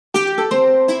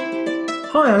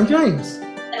Hi, I'm James,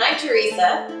 And I'm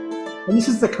Teresa. and this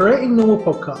is the Creating Normal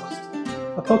podcast,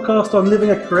 a podcast on living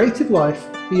a creative life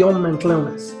beyond mental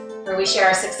illness. Where we share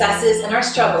our successes and our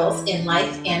struggles in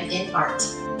life and in art.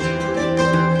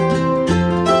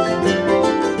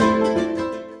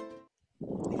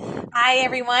 Hi,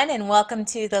 everyone, and welcome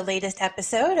to the latest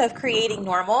episode of Creating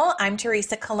Normal. I'm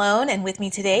Teresa Colon, and with me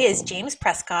today is James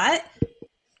Prescott.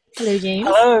 Hello, James.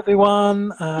 Hello,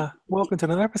 everyone. Welcome to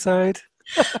another episode.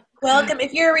 Welcome.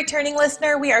 If you're a returning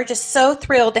listener, we are just so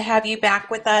thrilled to have you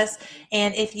back with us.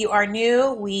 And if you are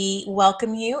new, we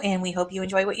welcome you, and we hope you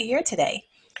enjoy what you hear today.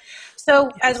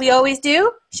 So, as we always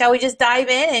do, shall we just dive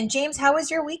in? And James, how was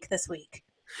your week this week?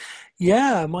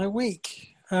 Yeah, my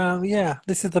week.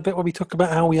 This is the bit where we talk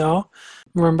about how we are.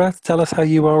 Remember to tell us how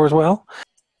you are as well.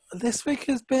 This week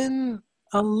has been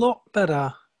a lot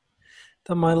better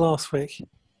than my last week.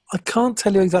 I can't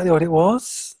tell you exactly what it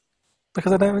was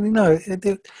because I don't really know.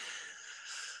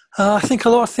 I think a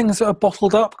lot of things that are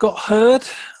bottled up got heard,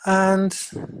 and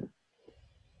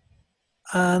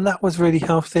that was really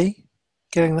healthy,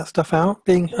 getting that stuff out,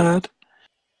 being heard.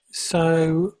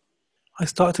 So I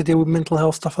started to deal with mental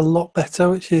health stuff a lot better,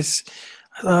 which is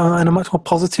in a much more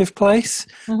positive place.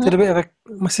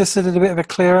 My sister did a bit of a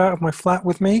clear out of my flat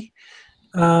with me,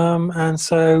 and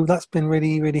so that's been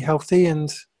really, really healthy.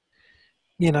 And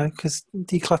because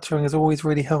decluttering is always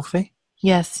really healthy.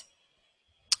 Yes.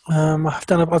 I've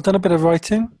done a bit of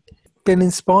writing. Been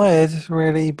inspired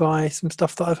really by some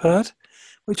stuff that I've heard,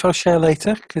 which I'll share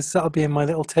later because that'll be in my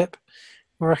little tip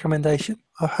or recommendation.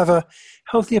 I'll have a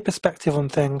healthier perspective on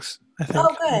things, I think.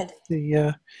 Oh, good.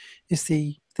 Is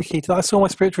the key to that. I saw my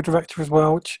spiritual director as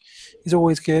well, which is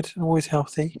always good and always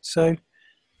healthy. So,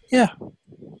 yeah.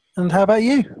 And how about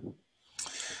you?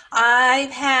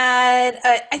 I've had,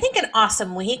 I think, an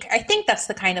awesome week. I think that's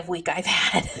the kind of week I've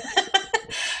had.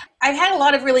 I've had a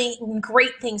lot of really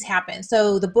great things happen.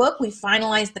 So the book, we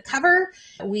finalized the cover.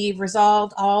 We've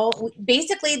resolved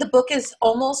basically the book is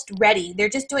almost ready. They're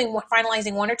just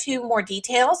finalizing one or two more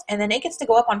details, and then it gets to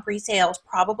go up on pre-sales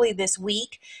probably this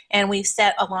week. And we've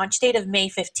set a launch date of May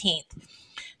 15th.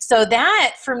 So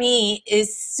that, for me,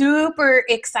 is super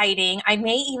exciting. I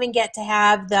may even get to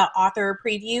have the author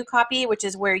preview copy, which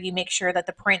is where you make sure that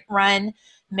the print run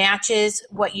matches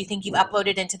what you think you've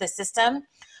uploaded into the system.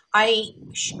 I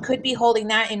could be holding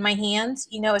that in my hands,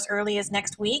 as early as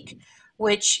next week,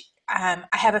 which I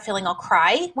have a feeling I'll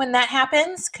cry when that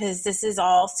happens because this is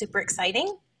all super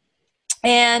exciting.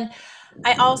 And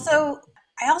I also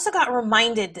got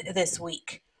reminded this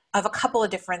week of a couple of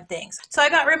different things. So I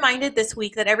got reminded this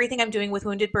week that everything I'm doing with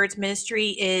Wounded Birds Ministry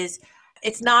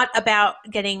it's not about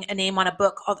getting a name on a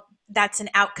book. That's an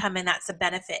outcome and that's a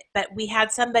benefit. But we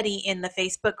had somebody in the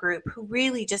Facebook group who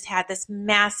really just had this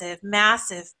massive,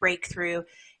 massive breakthrough.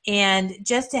 And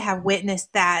just to have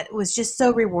witnessed that was just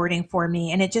so rewarding for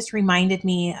me. And it just reminded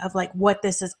me of what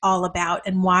this is all about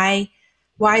and why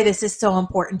this is so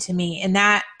important to me. And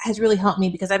that has really helped me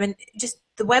because the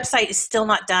website is still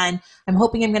not done. I'm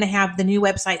hoping I'm going to have the new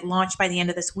website launched by the end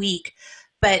of this week.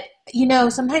 But,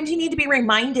 sometimes you need to be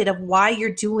reminded of why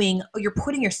you're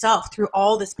putting yourself through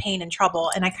all this pain and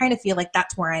trouble. And I kind of feel like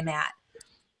that's where I'm at.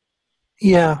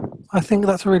 Yeah, I think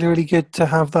that's really, really good to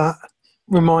have that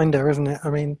reminder, isn't it? I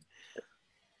mean,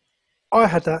 I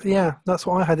had that. Yeah, that's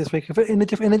what I had this week. In a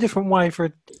different way.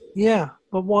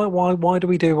 But why do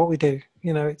we do what we do?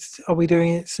 Are we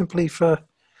doing it simply for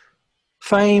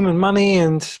fame and money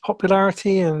and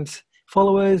popularity and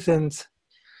followers and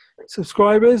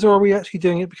subscribers, or are we actually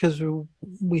doing it because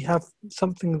we have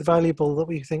something valuable that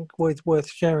we think was worth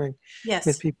sharing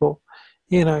with people?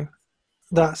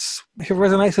 That's, if it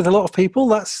resonates with a lot of people,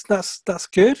 that's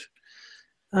good.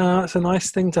 It's a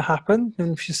nice thing to happen, and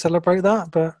we should celebrate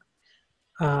that. But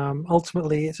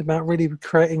ultimately, it's about really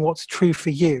creating what's true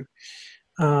for you,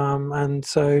 and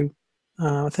so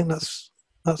I think that's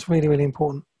really, really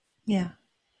important. Yeah.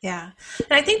 Yeah.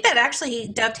 And I think that actually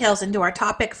dovetails into our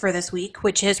topic for this week,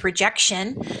 which is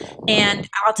rejection. And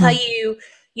I'll tell you,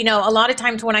 a lot of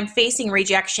times when I'm facing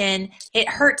rejection, it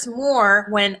hurts more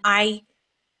when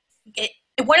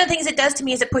one of the things it does to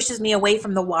me is it pushes me away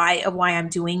from the why of why I'm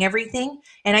doing everything.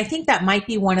 And I think that might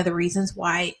be one of the reasons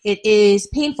why it is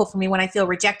painful for me when I feel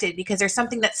rejected, because there's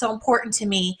something that's so important to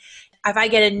me. If I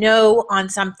get a no on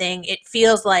something, it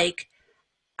feels like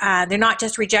they're not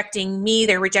just rejecting me;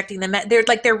 they're rejecting them.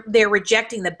 They're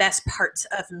rejecting the best parts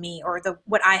of me or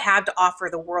what I have to offer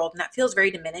the world, and that feels very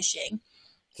diminishing.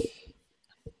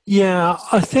 Yeah,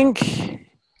 I think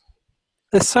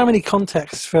there's so many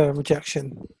contexts for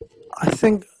rejection. I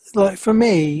think, for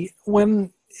me,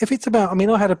 if it's about,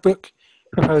 I had a book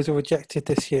proposal rejected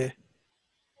this year.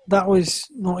 That was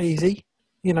not easy.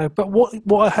 But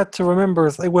what I had to remember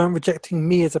is they weren't rejecting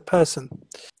me as a person.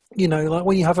 Like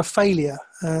when you have a failure,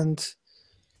 and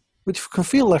which can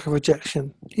feel like a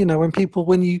rejection.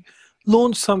 When you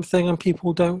launch something and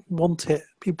people don't want it,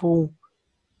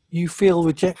 you feel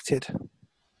rejected.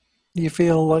 You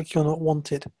feel like you're not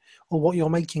wanted, or what you're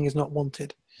making is not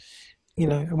wanted.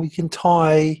 And we can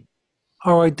tie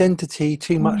our identity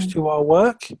too much Mhm. to our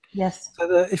work. Yes. So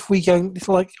that if we go, it's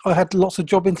like I had lots of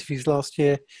job interviews last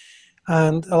year,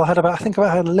 and I think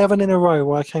about 11 in a row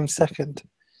where I came second.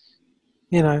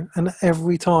 And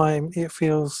every time it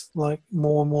feels like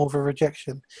more and more of a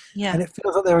rejection, Yeah. and it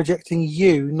feels like they're rejecting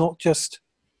you, not just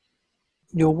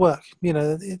your work.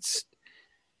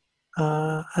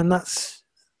 And that's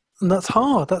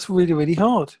hard. That's really, really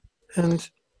hard. And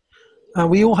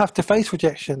we all have to face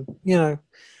rejection.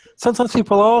 Sometimes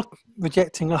people are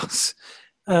rejecting us,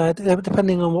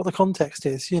 depending on what the context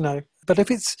is. But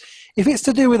if it's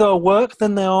to do with our work,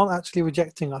 then they aren't actually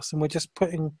rejecting us, and we're just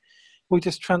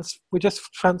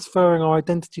transferring our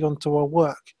identity onto our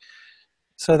work,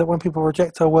 so that when people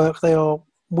reject our work,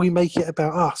 we make it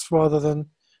about us rather than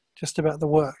just about the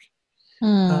work.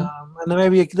 Mm. And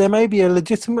there may be a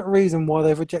legitimate reason why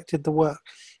they've rejected the work.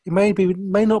 It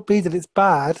may not be that it's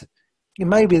bad. It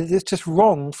may be that it's just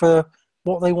wrong for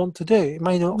what they want to do. It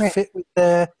may not Right. fit with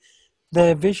their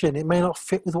vision. It may not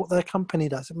fit with what their company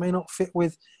does. It may not fit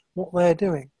with what they're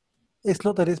doing. It's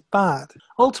not that it's bad.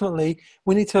 Ultimately,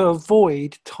 we need to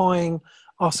avoid tying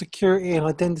our security and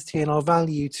identity and our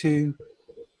value to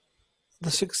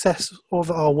the success of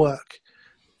our work,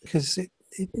 because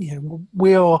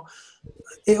we are.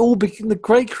 It all the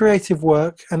great creative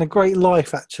work and a great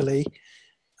life actually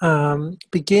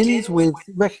begins with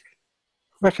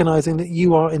recognizing that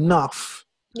you are enough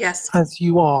Yes. as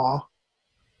you are,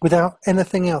 without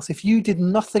anything else. If you did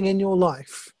nothing in your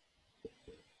life,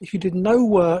 if you did no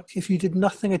work, if you did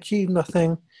nothing, achieve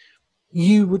nothing,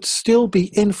 you would still be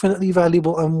infinitely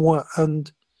valuable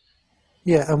and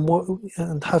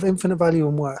and have infinite value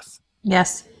and worth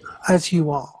Yes. as you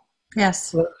are.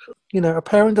 Yes. But, a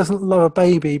parent doesn't love a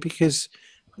baby because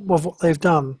of what they've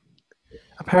done.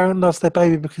 A parent loves their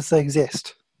baby because they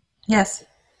exist. Yes.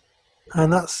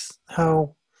 And that's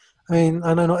how, I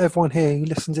know not everyone here who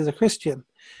listens is a Christian,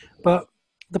 but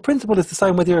the principle is the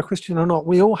same whether you're a Christian or not.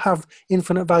 We all have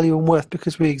infinite value and worth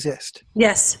because we exist.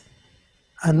 Yes.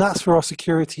 And that's where our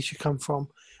security should come from.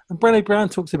 And Brené Brown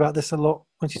talks about this a lot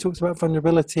when she talks about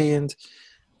vulnerability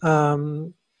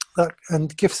um,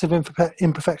 and gifts of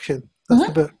imperfection. That's the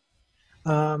Hmm. book.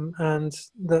 And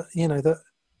that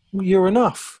you're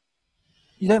enough.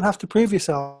 You don't have to prove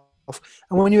yourself.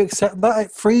 And when you accept that,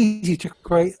 it frees you to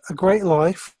create a great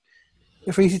life.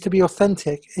 It frees you to be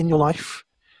authentic in your life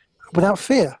without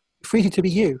fear. It frees you to be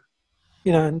you.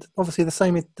 And obviously the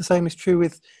same is true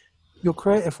with your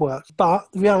creative work. But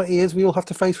the reality is we all have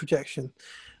to face rejection.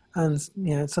 And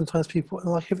sometimes people,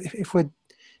 like, if we're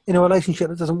in a relationship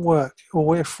that doesn't work,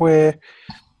 or if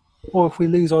we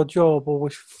lose our job, or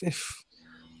if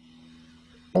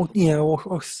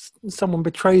or someone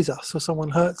betrays us, or someone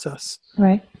hurts us,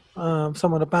 Right.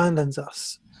 someone abandons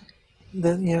us,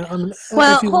 then Well,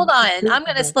 hold everyone on. I'm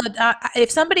going to responsible. slow.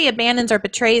 If somebody abandons or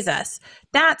betrays us,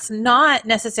 that's not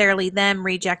necessarily them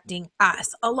rejecting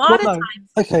us. A Well, lot of no, times,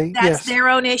 okay, that's yes, their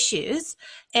own issues,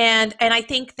 and I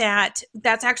think that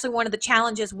that's actually one of the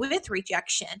challenges with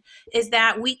rejection is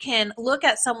that we can look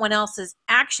at someone else's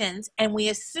actions and we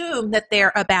assume that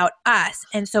they're about us,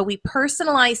 and so we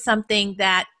personalize something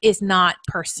that is not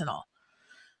personal.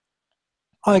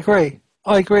 I agree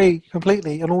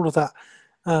completely, and all of that.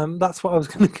 That's what I was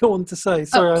going to go on to say. Oh,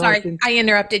 Sorry, I know I've sorry, been, I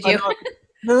interrupted I you.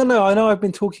 know, no, I know I've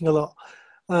been talking a lot.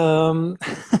 Um,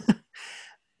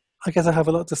 I guess I have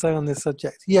a lot to say on this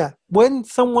subject. Yeah, when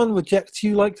someone rejects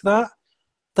you like that,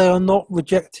 they are not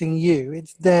rejecting you;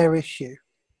 it's their issue.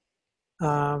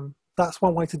 That's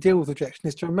one way to deal with rejection,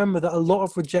 is to remember that a lot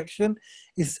of rejection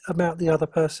is about the other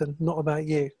person, not about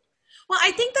you. Well,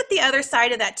 I think that the other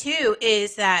side of that too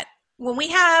is that when we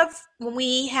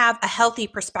have a healthy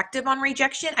perspective on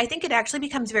rejection, I think it actually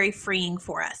becomes very freeing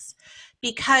for us.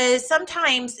 Because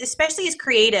sometimes, especially as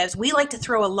creatives, we like to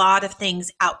throw a lot of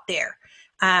things out there.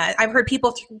 I've heard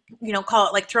people, call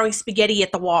it like throwing spaghetti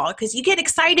at the wall because you get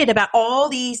excited about all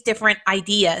these different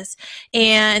ideas.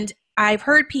 And I've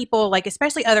heard people, like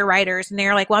especially other writers, and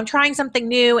they're like, "Well, I'm trying something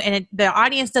new, and the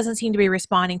audience doesn't seem to be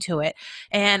responding to it."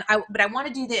 But I want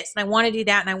to do this, and I want to do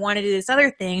that, and I want to do this other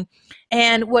thing.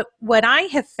 And what I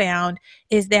have found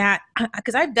is that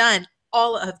because I've done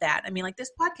all of that. I mean, like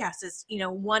this podcast is,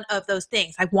 one of those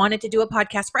things. I wanted to do a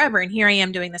podcast forever, and here I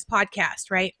am doing this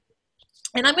podcast, right?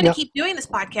 And I'm going to Yeah, keep doing this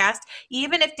podcast,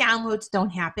 even if downloads don't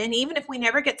happen, even if we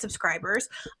never get subscribers.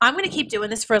 I'm going to keep doing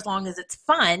this for as long as it's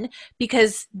fun,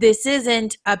 because this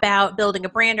isn't about building a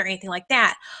brand or anything like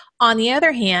that. On the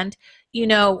other hand, you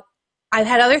know, I've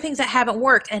had other things that haven't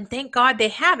worked, and thank God they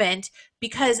haven't,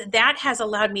 because that has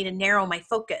allowed me to narrow my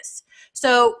focus.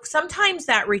 So sometimes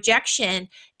that rejection,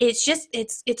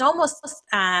 it's almost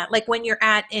like when you're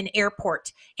at an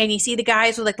airport and you see the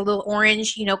guys with like the little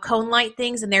orange, cone light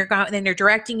things, and they're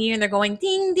directing you, and they're going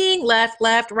ding ding, left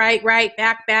left, right right,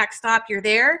 back back, stop, you're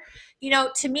there.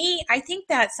 To me, I think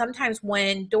that sometimes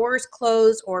when doors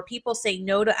close or people say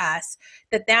no to us,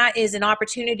 that is an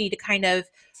opportunity to kind of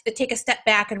to take a step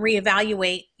back and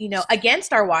reevaluate,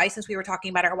 against our why, since we were talking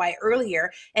about our why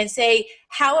earlier, and say,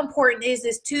 how important is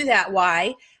this to that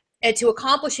why, and to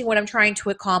accomplishing what I'm trying to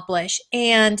accomplish?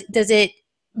 And does it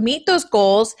meet those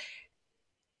goals?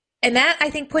 And that,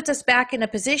 I think, puts us back in a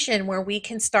position where we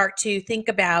can start to think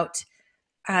about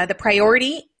the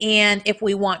priority, and if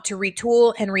we want to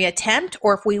retool and reattempt,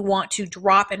 or if we want to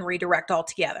drop and redirect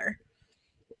altogether.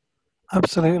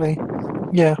 absolutely.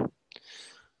 Yeah,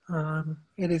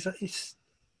 it is.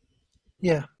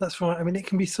 Yeah, that's right. I mean, it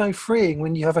can be so freeing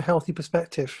when you have a healthy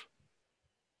perspective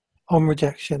on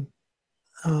rejection,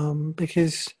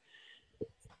 because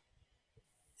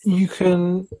you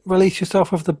can release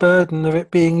yourself of the burden of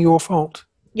it being your fault,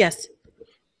 Yes.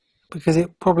 because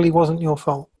it probably wasn't your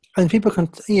fault. And people can,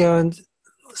 and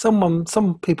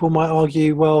some people might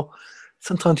argue, well,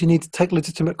 sometimes you need to take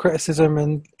legitimate criticism,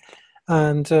 and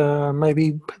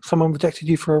maybe someone rejected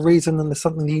you for a reason, and there's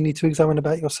something that you need to examine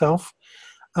about yourself.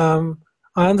 Um,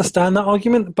 I understand that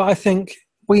argument, but I think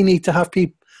we need to have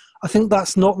people. I think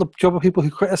that's not the job of people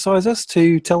who criticize us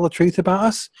to tell the truth about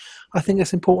us. I think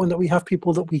it's important that we have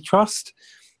people that we trust,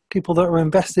 people that are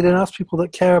invested in us, people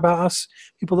that care about us,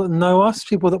 people that know us,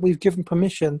 people that we've given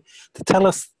permission to tell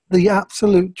us the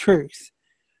absolute truth.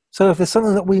 So if there's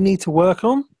something that we need to work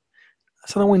on,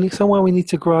 somewhere we need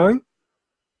to grow,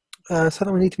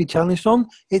 something we need to be challenged on,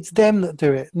 it's them that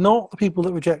do it, not the people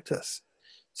that reject us.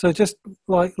 So just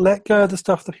like let go of the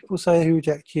stuff that people say who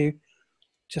reject you.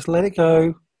 Just let it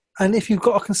go. And if you've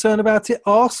got a concern about it,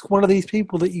 ask one of these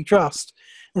people that you trust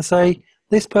and say,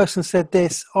 "This person said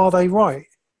this. Are they right?"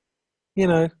 You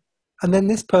know, and then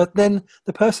then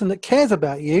the person that cares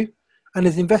about you and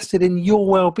is invested in your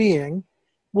well-being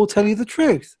will tell you the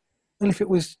truth. And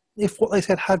if what they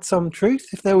said had some truth,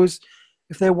 if there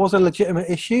was a legitimate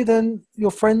issue, then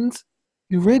your friends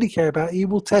who really care about you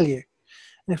will tell you.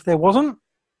 And if there wasn't,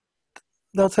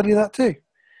 they'll tell you that too.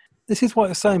 This is why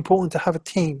it's so important to have a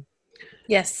team,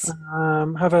 Yes.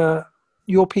 have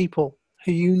your people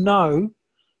who you know,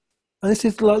 and this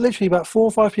is like literally about 4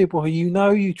 or 5 people who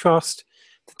you trust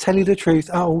to tell you the truth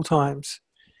at all times.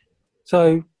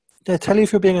 So they'll tell you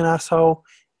if you're being an asshole,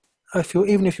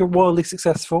 even if you're wildly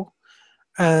successful,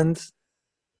 and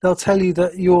they'll tell you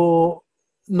that you're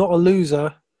not a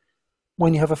loser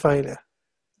when you have a failure.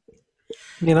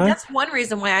 You know? That's one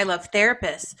reason why I love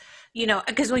therapists,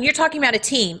 because when you're talking about a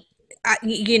team,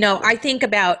 I think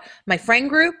about my friend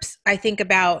groups, I think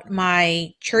about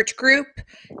my church group,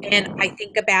 and I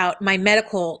think about my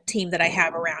medical team that I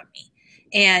have around me.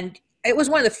 And it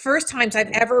was one of the first times I've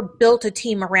ever built a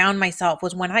team around myself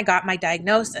was when I got my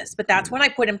diagnosis. But that's when I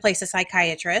put in place a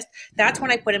psychiatrist. That's when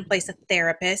I put in place a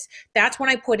therapist. That's when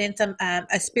I put in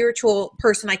a spiritual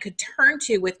person I could turn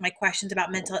to with my questions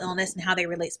about mental illness and how they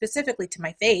relate specifically to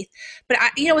my faith. But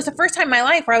it was the first time in my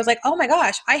life where I was like, oh my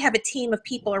gosh, I have a team of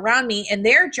people around me, and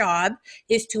their job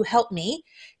is to help me.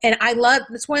 And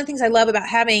that's one of the things I love about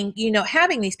having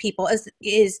these people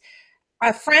is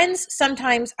our friends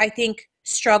sometimes, I think,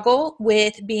 struggle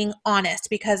with being honest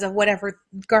because of whatever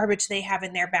garbage they have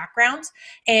in their backgrounds.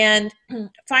 And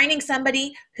finding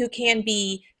somebody who can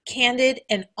be candid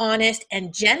and honest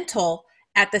and gentle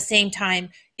at the same time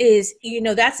is,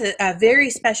 that's a very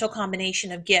special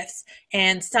combination of gifts.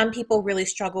 And some people really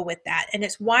struggle with that. And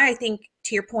it's why I think,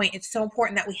 to your point, it's so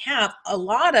important that we have a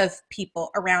lot of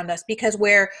people around us, because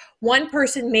where one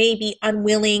person may be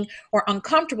unwilling or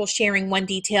uncomfortable sharing one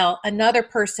detail, another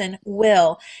person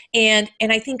will. And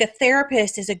I think a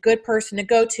therapist is a good person to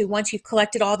go to once you've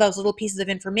collected all those little pieces of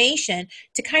information,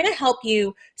 to kind of help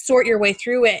you sort your way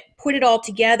through it, put it all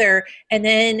together, and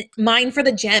then mine for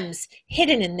the gems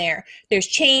hidden in there. There's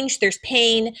change, there's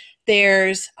pain,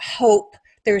 there's hope.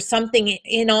 There's something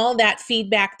in all that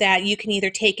feedback that you can either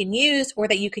take and use, or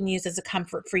that you can use as a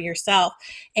comfort for yourself.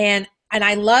 And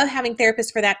I love having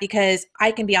therapists for that, because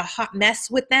I can be a hot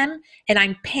mess with them and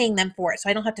I'm paying them for it. So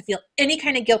I don't have to feel any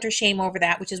kind of guilt or shame over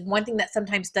that, which is one thing that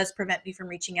sometimes does prevent me from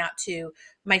reaching out to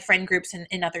my friend groups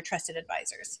and other trusted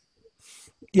advisors.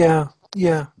 Yeah,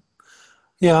 yeah,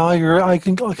 yeah. I agree. I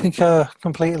concur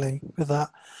completely with that.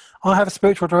 I have a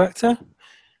spiritual director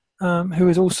who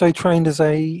is also trained as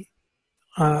a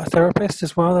therapist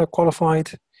as well. They're a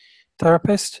qualified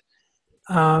therapist,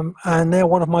 and they're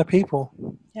one of my people.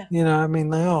 Yeah. I mean,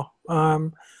 they are.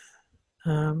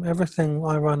 Everything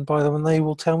I run by them, and they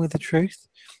will tell me the truth.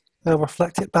 They'll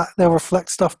reflect it back. They'll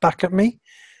reflect stuff back at me.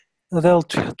 They'll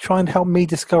try and help me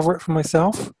discover it for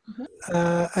myself,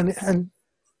 Mhm. and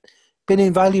been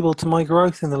invaluable to my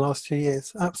growth in the last 2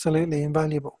 years. Absolutely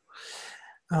invaluable.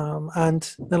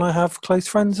 And then I have close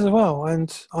friends as well,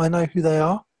 and I know who they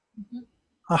are. Mhm.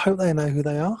 I hope they know who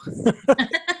they are.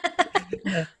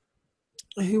 Yeah.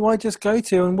 Who I just go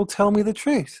to and will tell me the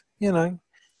truth.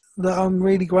 That I'm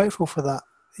really grateful for that.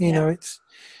 Yeah.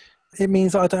 It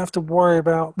means that I don't have to worry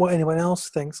about what anyone else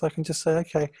thinks. I can just say,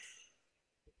 okay,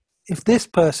 if this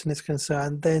person is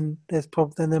concerned, then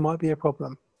then there might be a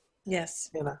problem. Yes.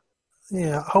 You know,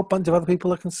 yeah, a whole bunch of other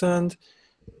people are concerned.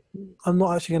 I'm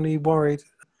not actually going to be worried.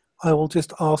 I will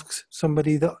just ask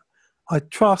somebody that I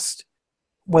trust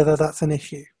whether that's an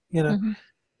issue. Hmm.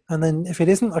 And then if it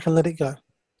isn't, I can let it go.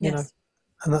 You know, Yes.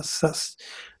 and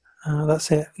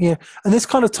that's it. Yeah, and this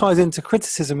kind of ties into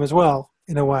criticism as well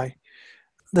in a way.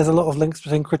 There's a lot of links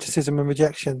between criticism and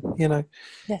rejection.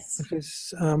 Yes.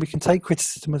 Because we can take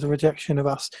criticism as a rejection of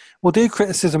us. We'll do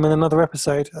criticism in another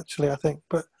episode, actually, I think,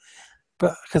 but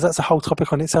because that's a whole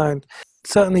topic on its own.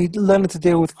 Certainly, learning to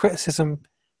deal with criticism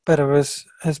better has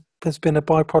been a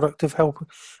byproduct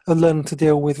of learning to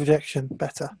deal with rejection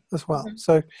better as well.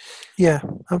 So, yeah,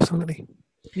 absolutely.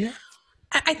 Yeah.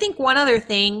 I think one other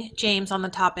thing, James, on the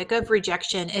topic of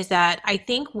rejection is that I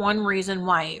think one reason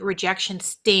why rejection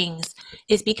stings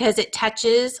is because it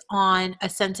touches on a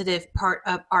sensitive part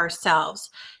of ourselves.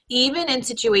 Even in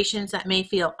situations that may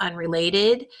feel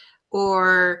unrelated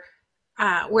or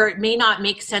where it may not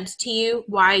make sense to you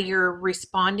why you're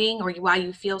responding or why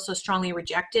you feel so strongly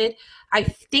rejected. I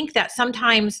think that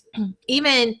sometimes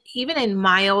even in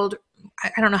mild,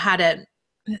 I don't know how to,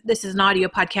 this is an audio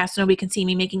podcast, so nobody can see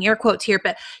me making air quotes here,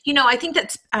 but I think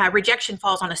that rejection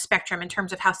falls on a spectrum in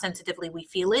terms of how sensitively we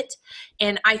feel it.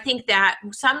 And I think that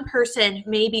some person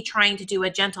may be trying to do a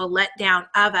gentle letdown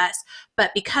of us,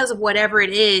 but because of whatever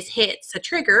it is hits a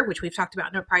trigger, which we've talked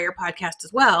about in a prior podcast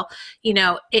as well,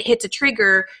 it hits a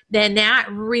trigger, then that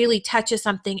really touches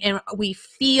something and we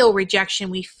feel rejection,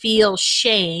 we feel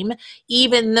shame,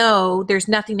 even though there's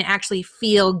nothing to actually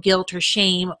feel guilt or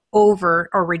shame over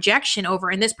or rejection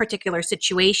over in this particular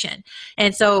situation.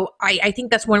 And so I think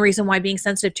that's one reason why being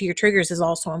sensitive to your triggers is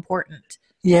also important.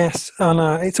 Yes, and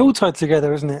it's all tied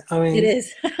together, isn't it? I It mean,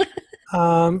 is.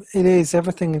 it is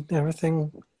everything.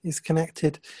 Everything is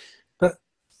connected, but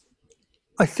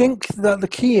I think that the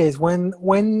key is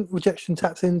when rejection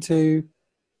taps into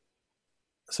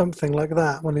something like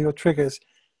that, one of your triggers.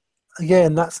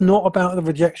 Again, that's not about the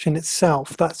rejection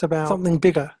itself. That's about something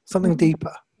bigger, something Mm-hmm.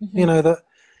 deeper. Mm-hmm. That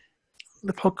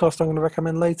the podcast I'm going to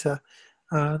recommend later,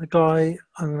 the guy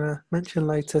I'm going to mention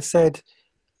later said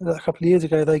that a couple of years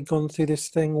ago they'd gone through this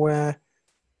thing where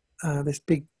this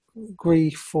big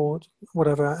grief or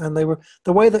whatever, and they were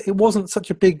the way that it wasn't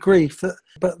such a big grief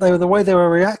but the way they were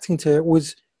reacting to it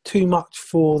was too much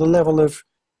for the level of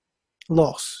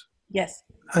loss, Yes.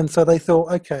 and so they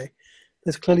thought, okay,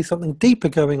 there's clearly something deeper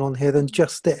going on here than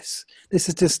just this. This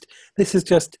is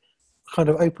just kind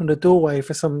of opened a doorway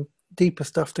for some deeper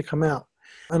stuff to come out,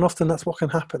 and often that's what can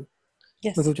happen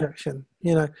with Yes. rejection.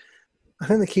 I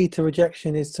think the key to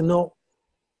rejection is to not,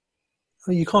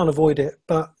 you can't avoid it,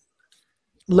 but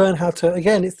learn how to,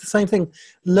 again, it's the same thing,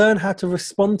 learn how to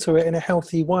respond to it in a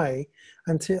healthy way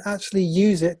and to actually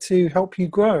use it to help you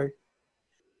grow.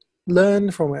 Learn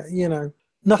from it.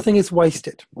 Nothing is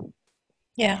wasted.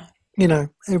 Yeah. you know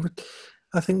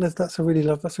I think that's a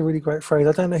really great phrase.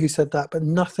 I don't know who said that, but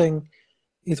nothing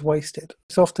is wasted.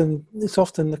 It's often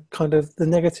the kind of the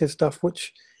negative stuff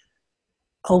which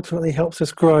ultimately helps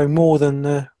us grow more than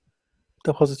the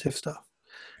positive stuff.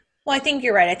 Well, I think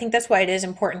you're right. I think that's why it is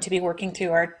important to be working through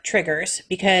our triggers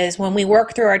because when we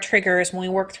work through our triggers, when we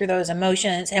work through those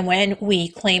emotions, and when we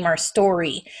claim our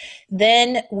story,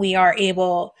 then we are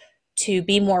able to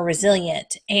be more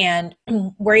resilient and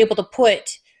we're able to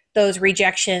put those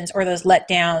rejections or those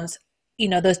letdowns,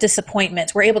 those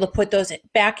disappointments, we're able to put those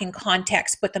back in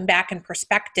context, put them back in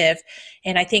perspective.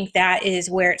 And I think that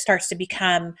is where it starts to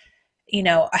become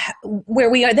where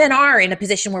we are in a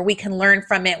position where we can learn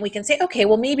from it. We can say, okay,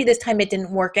 well, maybe this time it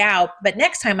didn't work out, but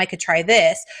next time I could try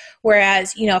this.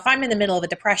 Whereas, if I'm in the middle of a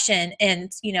depression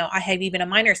and, I have even a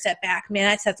minor setback, man,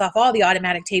 that sets off all the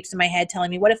automatic tapes in my head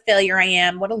telling me what a failure I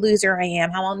am, what a loser I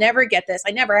am, how I'll never get this.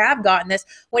 I never have gotten this.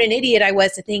 What an idiot I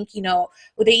was to think,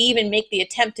 would they even make the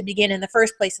attempt to begin in the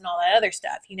first place and all that other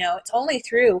stuff. It's only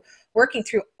through working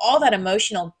through all that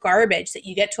emotional garbage that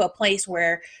you get to a place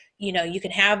where, you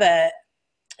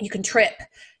can trip,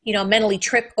 mentally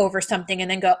trip over something and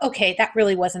then go, okay, that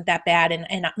really wasn't that bad.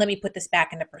 And let me put this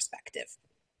back into perspective.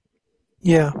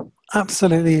 Yeah,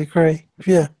 absolutely agree.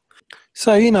 Yeah.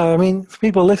 So, for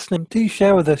people listening, do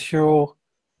share with us your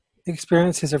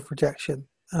experiences of rejection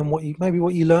and what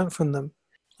you learned from them.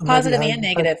 And positive and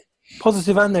negative.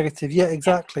 Positive and negative. Yeah,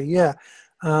 exactly. Yeah.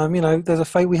 We have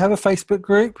a Facebook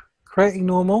group, Creating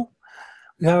Normal.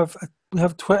 We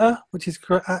have Twitter, which is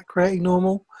at Creating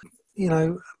Normal.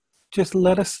 Just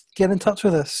let us get in touch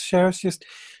with us.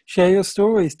 Share your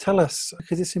stories. Tell us,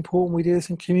 because it's important we do this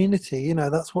in community.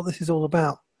 That's what this is all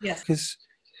about. Yes. Because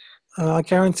I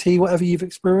guarantee whatever you've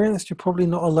experienced, you're probably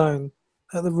not alone.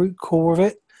 At the root core of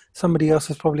it, somebody else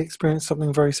has probably experienced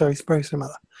something very, very, very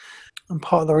similar. And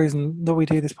part of the reason that we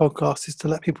do this podcast is to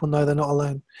let people know they're not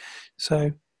alone.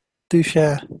 So do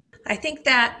share. I think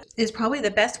that is probably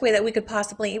the best way that we could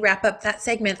possibly wrap up that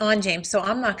segment on, James. So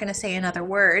I'm not going to say another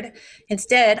word.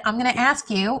 Instead, I'm going to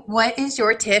ask you, what is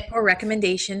your tip or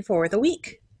recommendation for the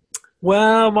week?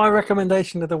 Well, my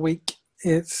recommendation of the week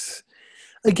is,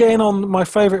 again, on my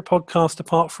favourite podcast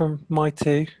apart from my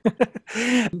two,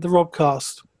 the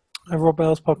Robcast, Rob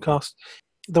Bell's podcast.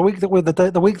 The week that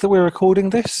we're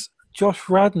recording this, Josh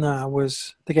Radnor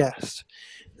was the guest.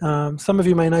 Some of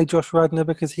you may know Josh Radnor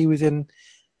because he was in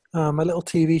a little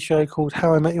TV show called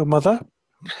How I Met Your Mother.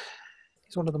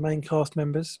 He's one of the main cast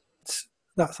members.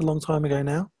 That's a long time ago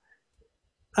now.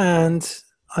 And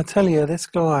I tell you, this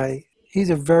guy, he's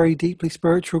a very deeply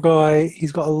spiritual guy.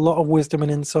 He's got a lot of wisdom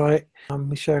and insight.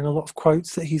 He's sharing a lot of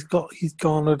quotes that he's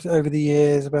garnered over the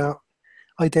years about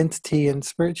identity and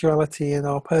spirituality and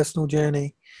our personal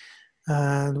journey.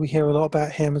 And we hear a lot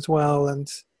about him as well and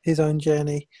his own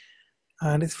journey.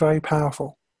 And it's very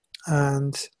powerful.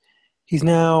 And he's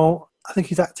now, I think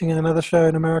he's acting in another show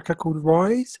in America called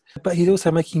Rise, but he's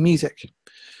also making music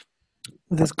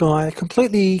with this guy.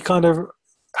 Completely kind of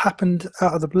happened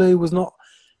out of the blue, was not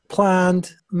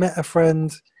planned, met a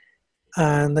friend,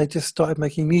 and they just started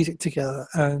making music together.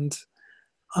 And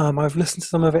I've listened to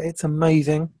some of it. It's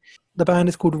amazing. The band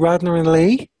is called Radnor and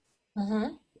Lee,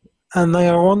 and they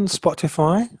are on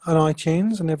Spotify and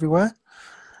iTunes and everywhere.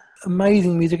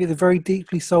 Amazing music. It's very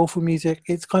deeply soulful music.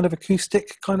 It's kind of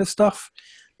acoustic kind of stuff.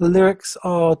 The lyrics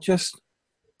are just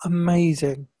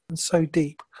amazing and so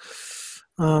deep.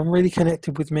 Really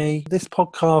connected with me. This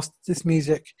podcast, this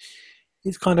music,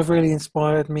 it's kind of really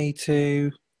inspired me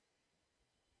to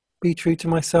be true to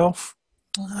myself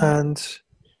and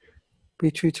be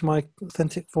true to my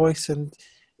authentic voice and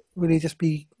really just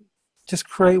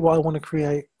create what I want to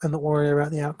create and not worry about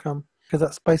the outcome, because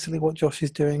that's basically what Josh is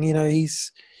doing.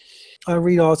 I've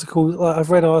read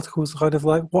articles kind of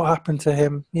like what happened to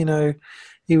him.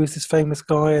 He was this famous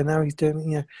guy and now he's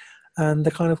doing, and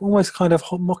they're kind of almost kind of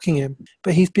mocking him,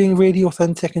 but he's being really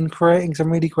authentic and creating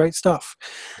some really great stuff.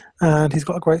 And he's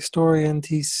got a great story and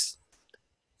he's,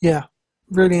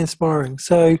 really inspiring.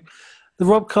 So the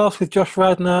Robcast with Josh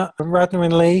Radnor and Radnor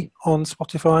and Lee on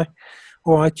Spotify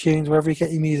or iTunes, wherever you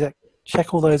get your music,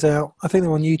 check all those out. I think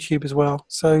they're on YouTube as well.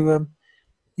 So,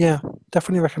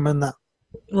 definitely recommend that.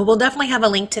 Well, we'll definitely have a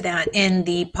link to that in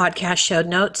the podcast show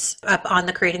notes up on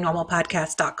the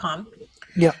creatingnormalpodcast.com.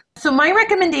 Yeah. So my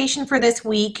recommendation for this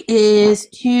week is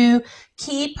to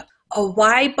keep a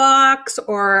Y box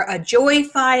or a joy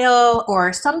file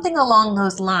or something along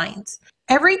those lines.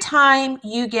 Every time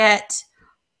you get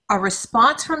a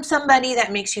response from somebody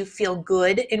that makes you feel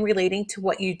good in relating to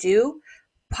what you do,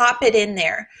 pop it in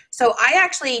there. So I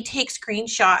actually take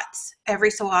screenshots every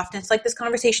so often. It's like this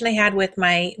conversation I had with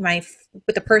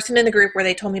with the person in the group where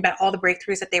they told me about all the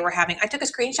breakthroughs that they were having. I took a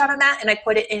screenshot of that and I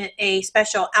put it in a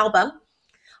special album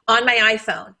on my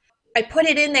iPhone. I put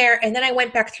it in there and then I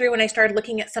went back through and I started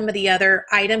looking at some of the other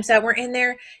items that were in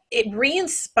there. It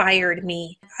re-inspired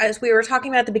me. As we were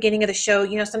talking about at the beginning of the show,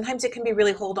 sometimes it can be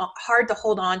really hard to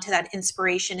hold on to that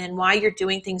inspiration and why you're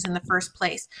doing things in the first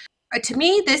place. To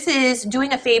me, this is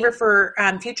doing a favor for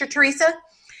future Teresa,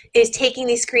 is taking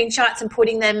these screenshots and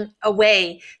putting them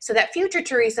away so that future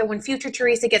Teresa, when future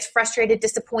Teresa gets frustrated,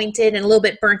 disappointed, and a little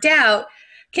bit burnt out,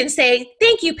 can say,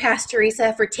 thank you, past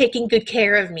Teresa, for taking good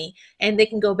care of me. And they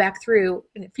can go back through,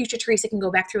 future Teresa can go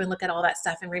back through and look at all that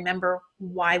stuff and remember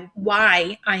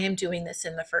why I am doing this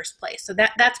in the first place. So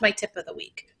that's my tip of the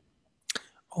week.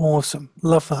 Awesome.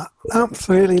 Love that.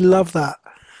 Absolutely love that.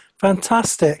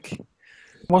 Fantastic.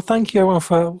 Well, thank you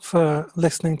everyone for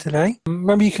listening today.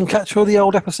 Remember, you can catch all the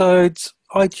old episodes,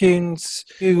 iTunes,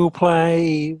 Google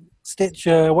Play,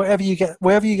 Stitcher, wherever you get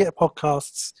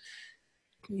podcasts.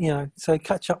 So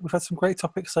catch up. We've had some great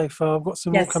topics so far. We've got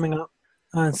some more coming up.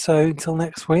 And so until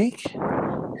next week,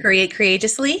 create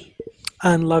courageously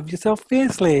and love yourself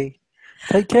fiercely.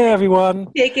 Take care,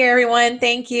 everyone. Take care, everyone.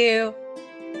 Thank you.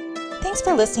 Thanks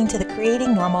for listening to the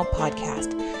Creating Normal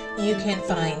podcast. You can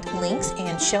find links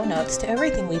and show notes to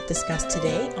everything we've discussed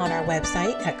today on our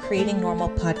website at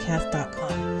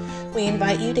creatingnormalpodcast.com. We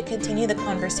invite you to continue the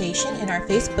conversation in our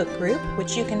Facebook group,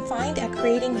 which you can find at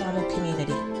Creating Normal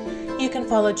Community. You can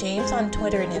follow James on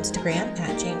Twitter and Instagram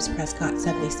at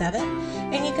JamesPrescott77,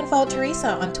 and you can follow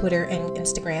Teresa on Twitter and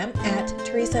Instagram at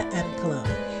Teresa M. Cologne.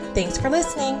 Thanks for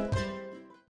listening.